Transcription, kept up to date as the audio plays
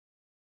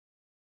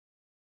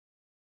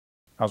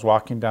I was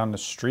walking down the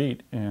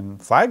street in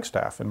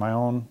Flagstaff in my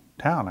own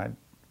town. I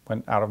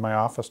went out of my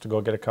office to go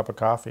get a cup of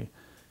coffee,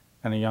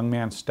 and a young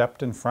man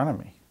stepped in front of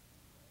me.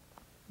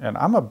 And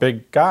I'm a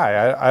big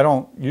guy. I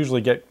don't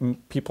usually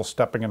get people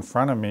stepping in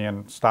front of me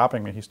and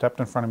stopping me. He stepped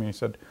in front of me and he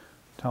said,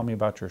 "Tell me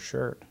about your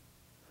shirt."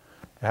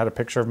 It had a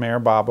picture of Mayor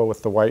Baba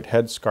with the white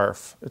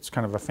headscarf. It's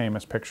kind of a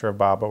famous picture of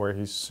Baba where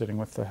he's sitting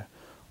with the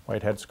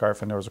white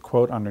headscarf, and there was a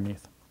quote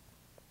underneath.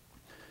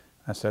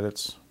 I said,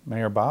 "It's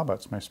Mayor Baba,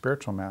 it's my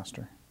spiritual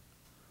master."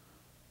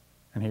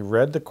 And he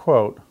read the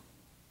quote,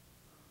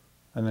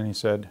 and then he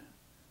said,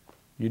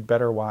 "You'd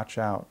better watch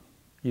out.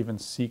 Even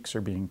Sikhs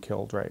are being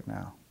killed right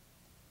now."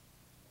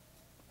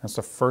 That's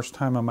the first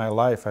time in my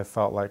life I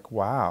felt like,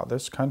 wow,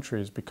 this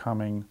country is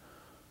becoming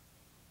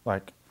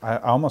like, I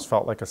almost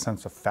felt like a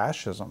sense of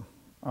fascism.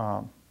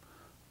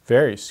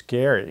 Very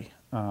scary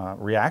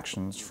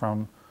reactions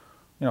from,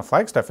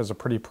 Flagstaff is a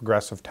pretty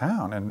progressive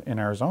town, and in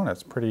Arizona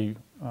it's pretty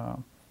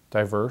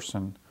diverse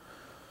and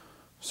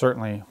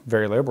certainly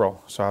very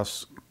liberal. So I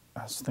was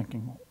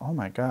thinking, oh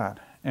my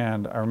God.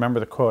 And I remember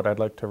the quote. I'd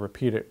like to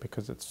repeat it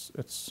because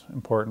it's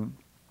important.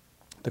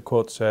 The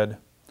quote said,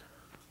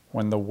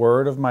 "When the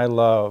word of my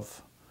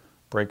love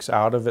breaks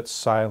out of its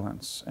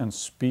silence and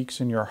speaks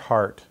in your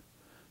heart,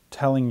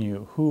 telling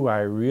you who I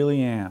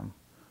really am,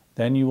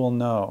 then you will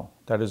know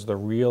that is the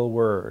real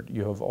word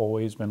you have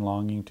always been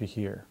longing to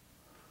hear."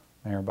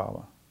 Mayor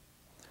Baba.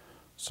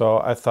 So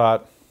I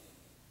thought,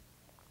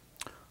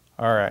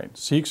 all right,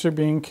 Sikhs are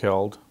being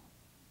killed.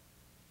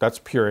 That's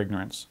pure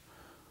ignorance.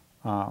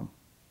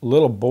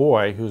 Little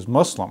boy who's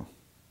Muslim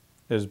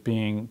is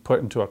being put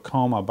into a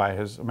coma by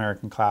his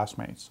American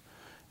classmates.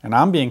 And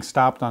I'm being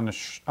stopped on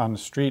the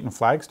street in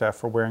Flagstaff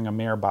for wearing a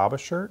Mayor Baba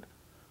shirt.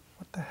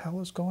 What the hell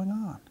is going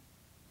on?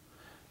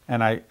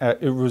 And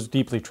it was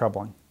deeply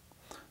troubling.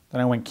 Then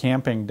I went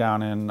camping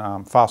down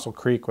in Fossil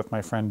Creek with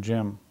my friend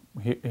Jim.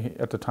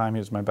 At the time, he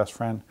was my best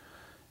friend.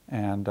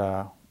 And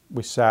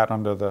we sat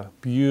under the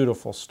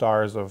beautiful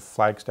stars of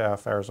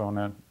Flagstaff,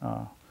 Arizona.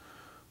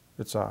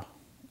 It's a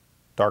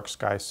dark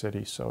sky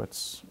city, so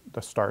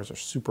the stars are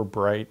super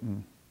bright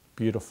and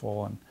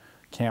beautiful, and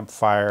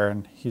campfire.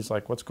 And he's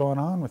like, "What's going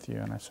on with you?"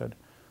 And I said,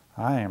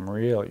 "I am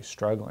really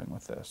struggling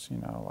with this,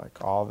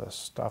 like all this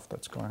stuff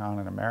that's going on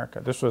in America."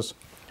 This was,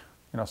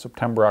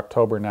 September,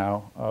 October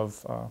now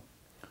of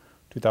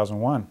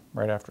 2001,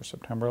 right after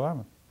September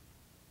 11th.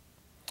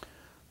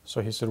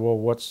 So he said, "Well,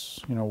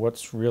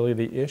 what's really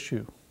the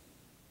issue?"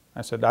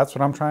 I said, "That's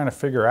what I'm trying to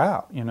figure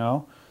out,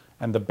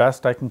 and the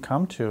best I can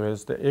come to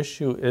is the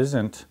issue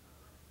isn't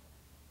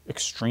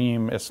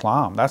extreme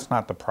Islam. That's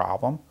not the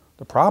problem.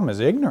 The problem is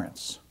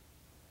ignorance.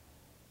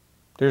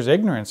 There's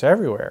ignorance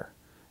everywhere.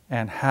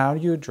 And how do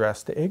you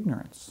address the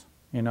ignorance?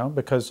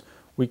 Because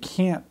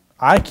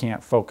I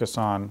can't focus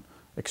on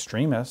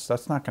extremists.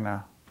 That's not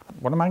gonna,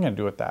 what am I gonna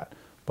do with that?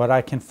 But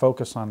I can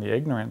focus on the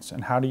ignorance.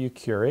 And how do you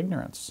cure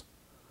ignorance?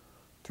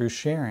 Through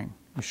sharing.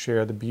 You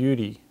share the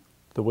beauty,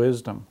 the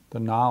wisdom, the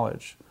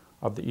knowledge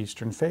of the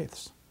Eastern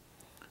faiths.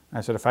 I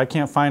said, if I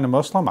can't find a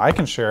Muslim, I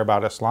can share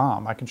about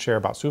Islam. I can share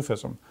about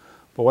Sufism.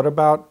 But what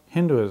about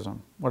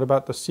Hinduism? What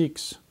about the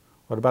Sikhs?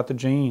 What about the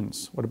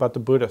Jains? What about the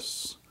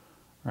Buddhists?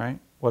 Right?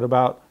 What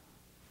about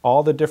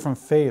all the different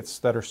faiths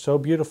that are so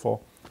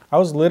beautiful? I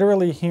was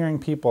literally hearing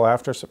people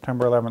after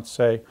September 11th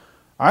say,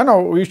 "I know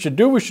what we should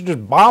do. We should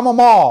just bomb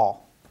them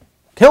all.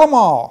 Kill them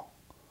all."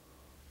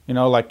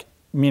 Like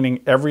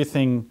meaning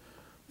everything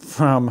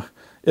from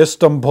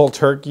Istanbul,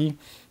 Turkey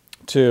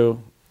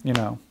to,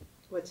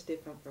 What's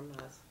different from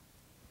us?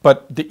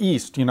 But the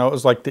East, it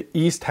was like the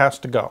East has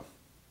to go.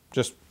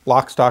 Just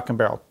lock, stock, and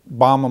barrel.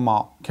 Bomb them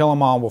all. Kill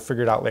them all. We'll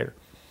figure it out later.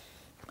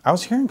 I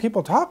was hearing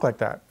people talk like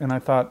that. And I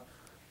thought,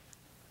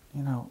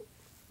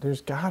 there's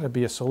got to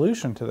be a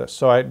solution to this.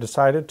 So I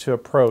decided to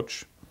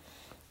approach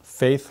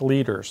faith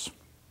leaders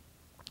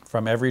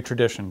from every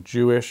tradition.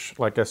 Jewish,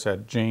 like I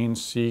said, Jain,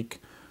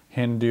 Sikh,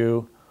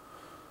 Hindu,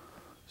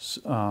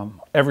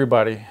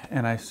 everybody.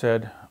 And I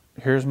said,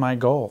 here's my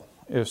goal,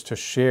 is to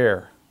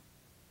share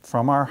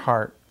from our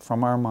heart,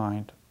 from our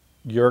mind,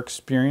 your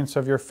experience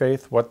of your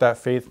faith, what that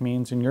faith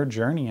means, and your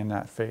journey in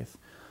that faith.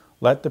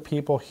 Let the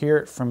people hear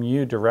it from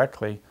you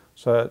directly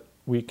so that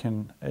we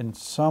can, in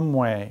some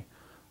way,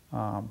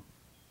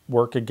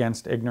 work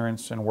against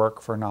ignorance and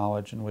work for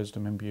knowledge and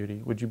wisdom and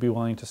beauty. Would you be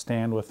willing to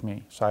stand with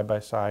me, side by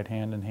side,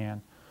 hand in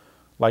hand,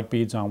 like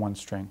beads on one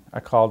string? I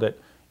called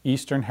it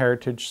Eastern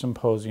Heritage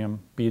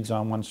Symposium, Beads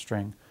on One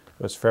String.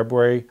 It was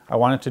February. I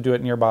wanted to do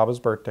it near Baba's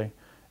birthday.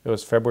 It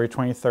was February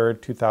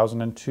 23rd,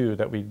 2002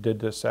 that we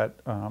did this at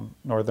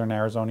Northern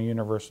Arizona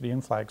University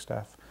in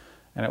Flagstaff.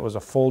 And it was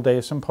a full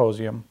day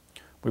symposium.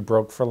 We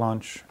broke for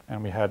lunch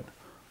and we had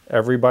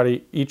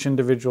everybody, each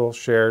individual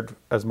shared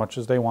as much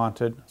as they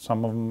wanted.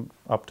 Some of them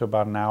up to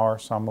about an hour,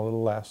 some a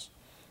little less.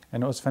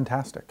 And it was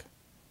fantastic,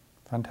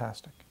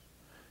 fantastic.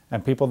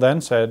 And people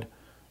then said,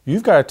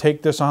 "You've got to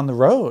take this on the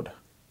road.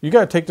 You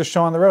got to take this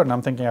show on the road." And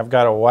I'm thinking, I've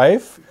got a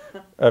wife.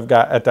 At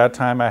that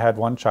time I had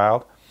one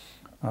child.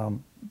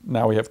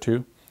 Now we have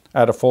two. I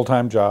had a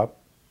full-time job.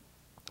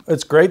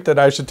 it's great that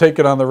I should take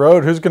it on the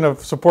road. Who's going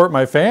to support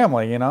my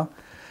family, you know?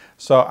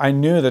 So I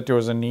knew that there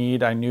was a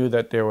need. I knew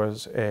that there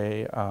was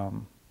a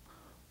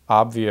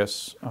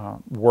obvious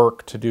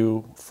work to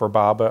do for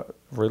Baba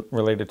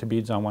related to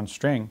beads on one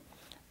string.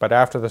 But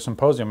after the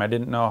symposium, I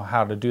didn't know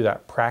how to do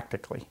that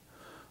practically.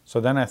 So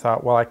then I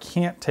thought, well, I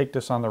can't take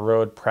this on the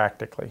road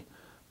practically,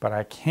 but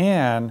I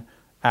can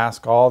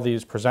ask all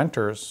these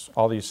presenters,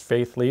 all these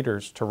faith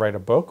leaders to write a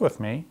book with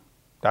me.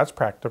 That's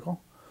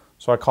practical.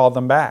 So I called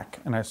them back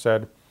and I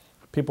said,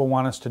 people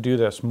want us to do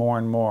this more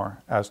and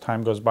more as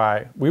time goes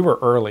by. We were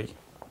early.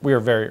 We were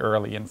very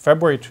early. In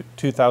February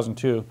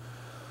 2002,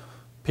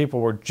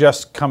 people were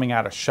just coming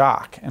out of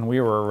shock and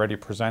we were already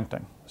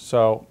presenting.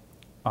 So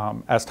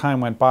as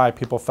time went by,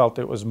 people felt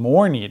it was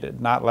more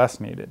needed, not less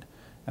needed.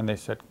 And they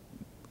said,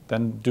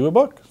 then do a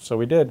book. So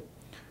we did.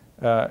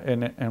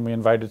 And we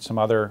invited some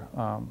other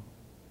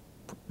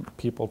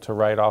people to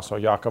write also.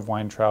 Jakob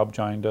Weintraub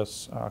joined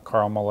us,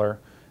 Carl Muller,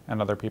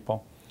 and other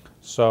people.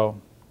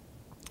 So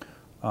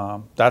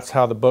that's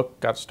how the book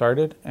got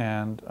started,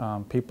 and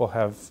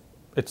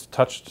it's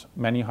touched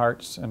many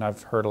hearts, and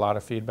I've heard a lot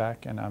of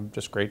feedback, and I'm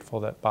just grateful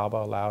that Baba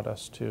allowed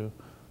us to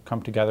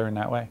come together in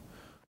that way.